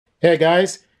Hey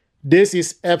guys, this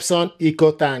is Epson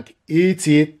Ecotank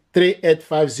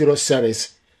ET3850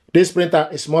 series. This printer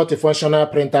is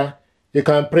multifunctional printer. You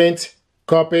can print,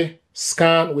 copy,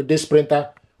 scan with this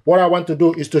printer. What I want to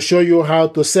do is to show you how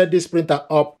to set this printer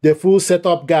up, the full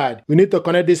setup guide. You need to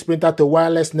connect this printer to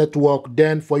wireless network.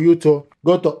 Then for you to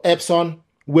go to Epson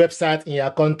website in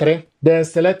your country, then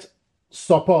select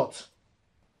support.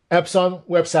 Epson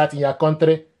website in your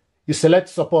country, you select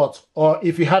support, or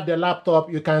if you have the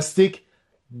laptop, you can stick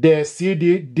the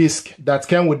CD disk that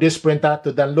came with this printer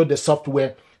to download the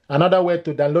software. Another way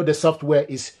to download the software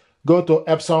is go to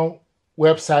Epson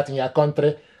website in your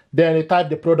country, then you type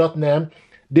the product name.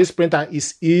 This printer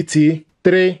is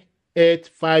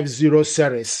ET3850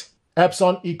 series.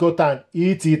 Epson Ecotank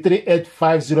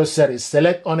ET3850 series.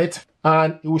 Select on it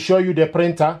and it will show you the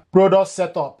printer, product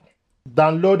setup.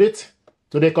 Download it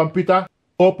to the computer,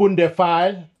 open the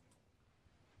file,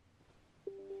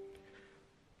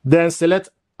 then select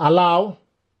allow.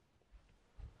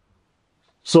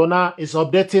 So now it's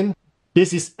updating.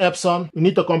 This is Epson. You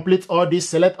need to complete all these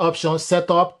select options: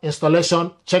 setup,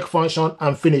 installation, check function,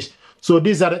 and finish. So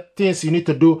these are the things you need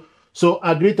to do. So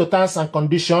agree to terms and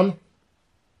conditions.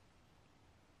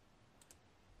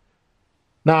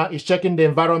 Now it's checking the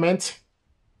environment.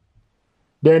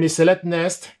 Then you select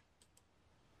next.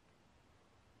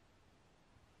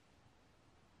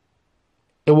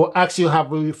 It will ask you, have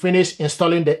we finished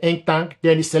installing the ink tank?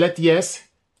 Then you select yes,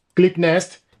 click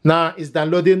next. Now it's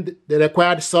downloading the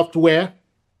required software.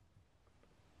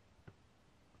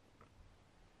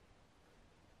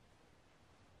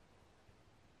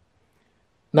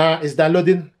 Now it's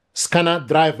downloading scanner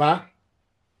driver,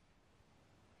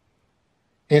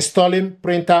 installing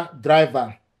printer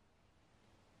driver.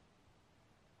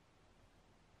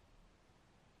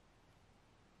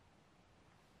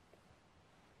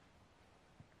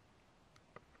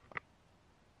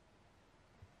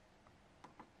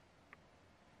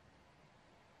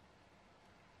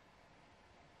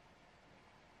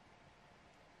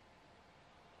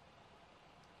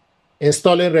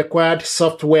 Installing required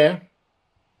software.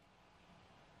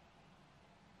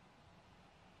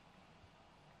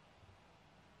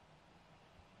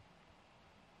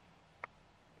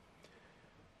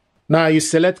 Now you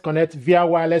select connect via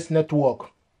wireless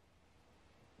network.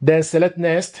 Then select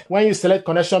next. When you select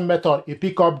connection method, you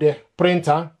pick up the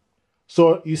printer.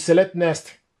 So you select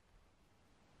next.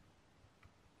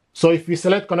 So if you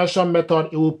select connection method,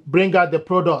 it will bring out the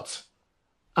product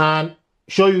and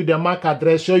show you the MAC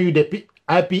address, show you the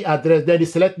IP address. Then you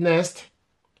select next.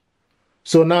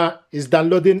 So now it's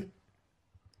downloading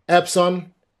Epson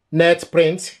Net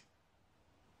Print.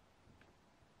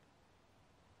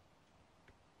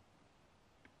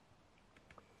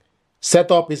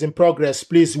 Setup is in progress.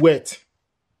 Please wait.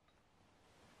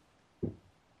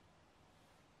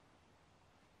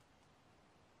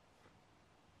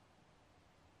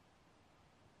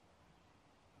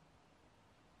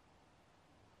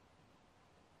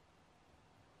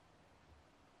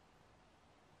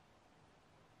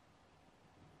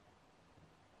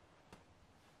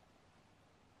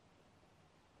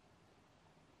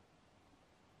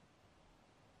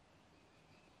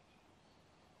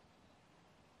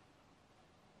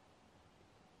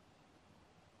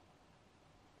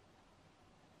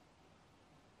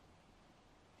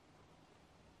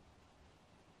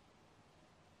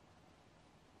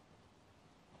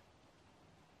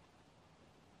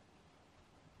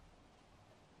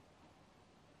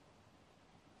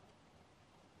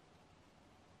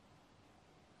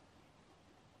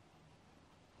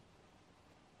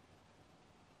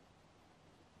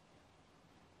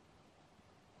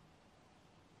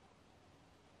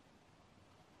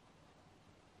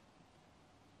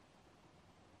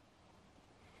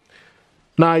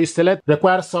 Now you select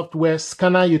required software,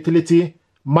 scanner utility,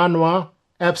 manual,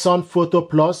 Epson Photo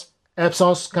Plus,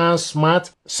 Epson Scan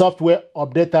Smart, software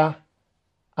updater,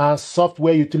 and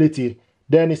software utility.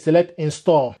 Then you select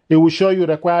install. It will show you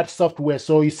required software,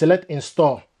 so you select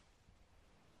install.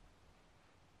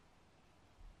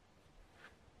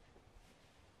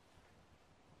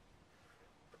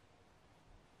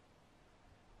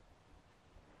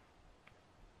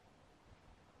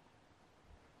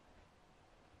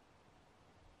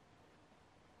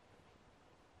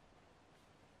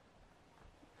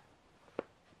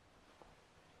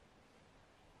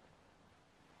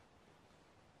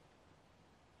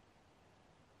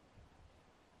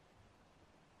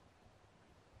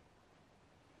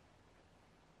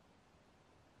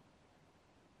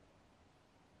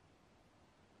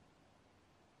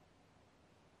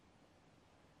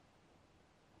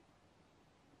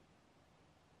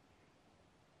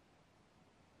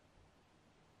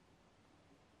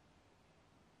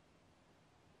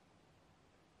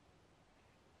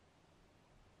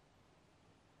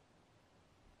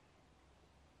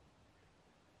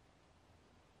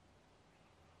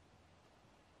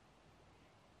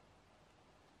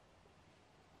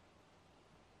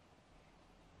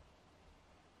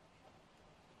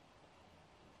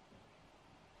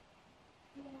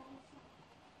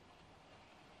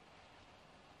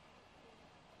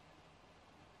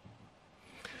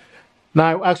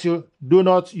 Now I ask you, do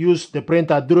not use the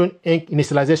printer during ink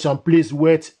initialization. Please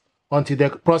wait until the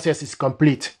process is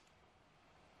complete.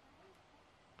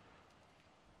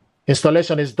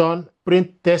 Installation is done.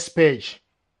 Print test page.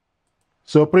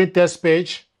 So print test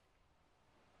page.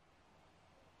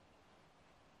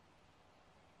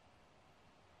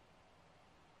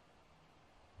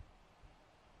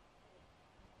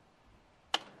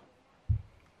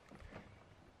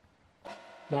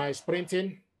 Now it's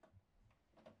printing.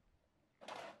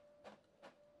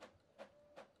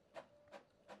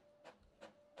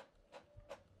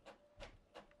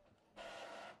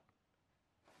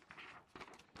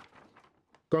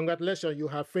 Congratulations, you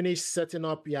have finished setting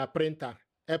up your printer,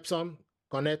 Epson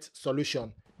Connect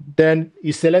solution. Then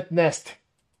you select next.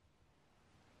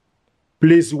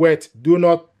 Please wait, do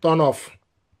not turn off.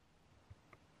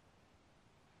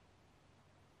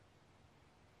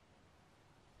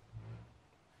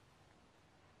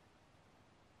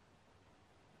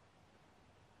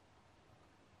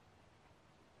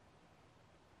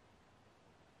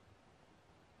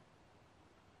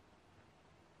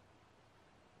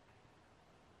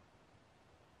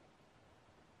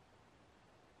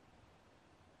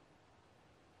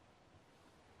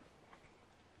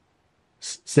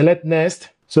 Select next.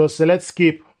 So select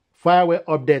skip. Fireware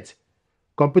update.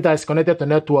 Computer is connected to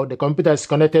network. The computer is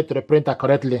connected to the printer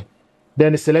correctly.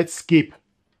 Then select skip.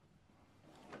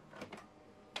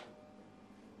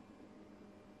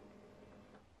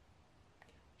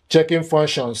 Checking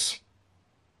functions.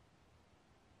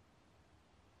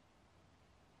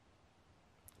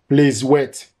 Please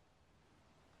wait.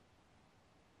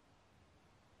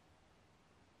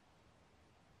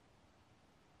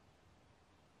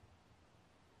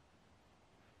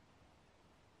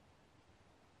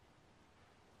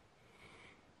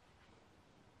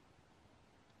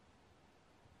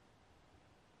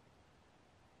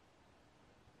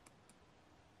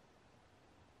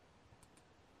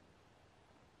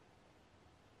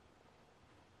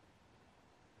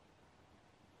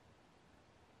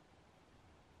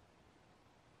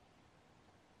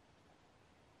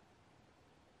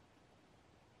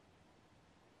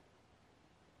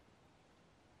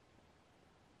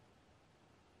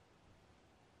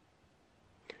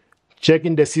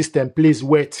 Checking the system, please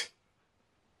wait.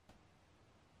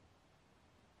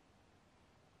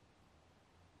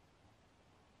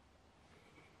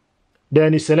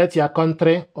 Then you select your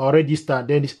country or register.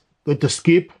 Then it's going to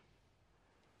skip,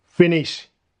 finish.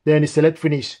 Then you select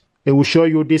finish. It will show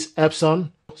you this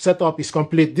Epson. Setup is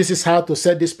complete. This is how to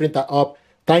set this printer up.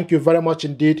 Thank you very much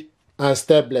indeed and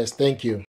stay blessed. Thank you.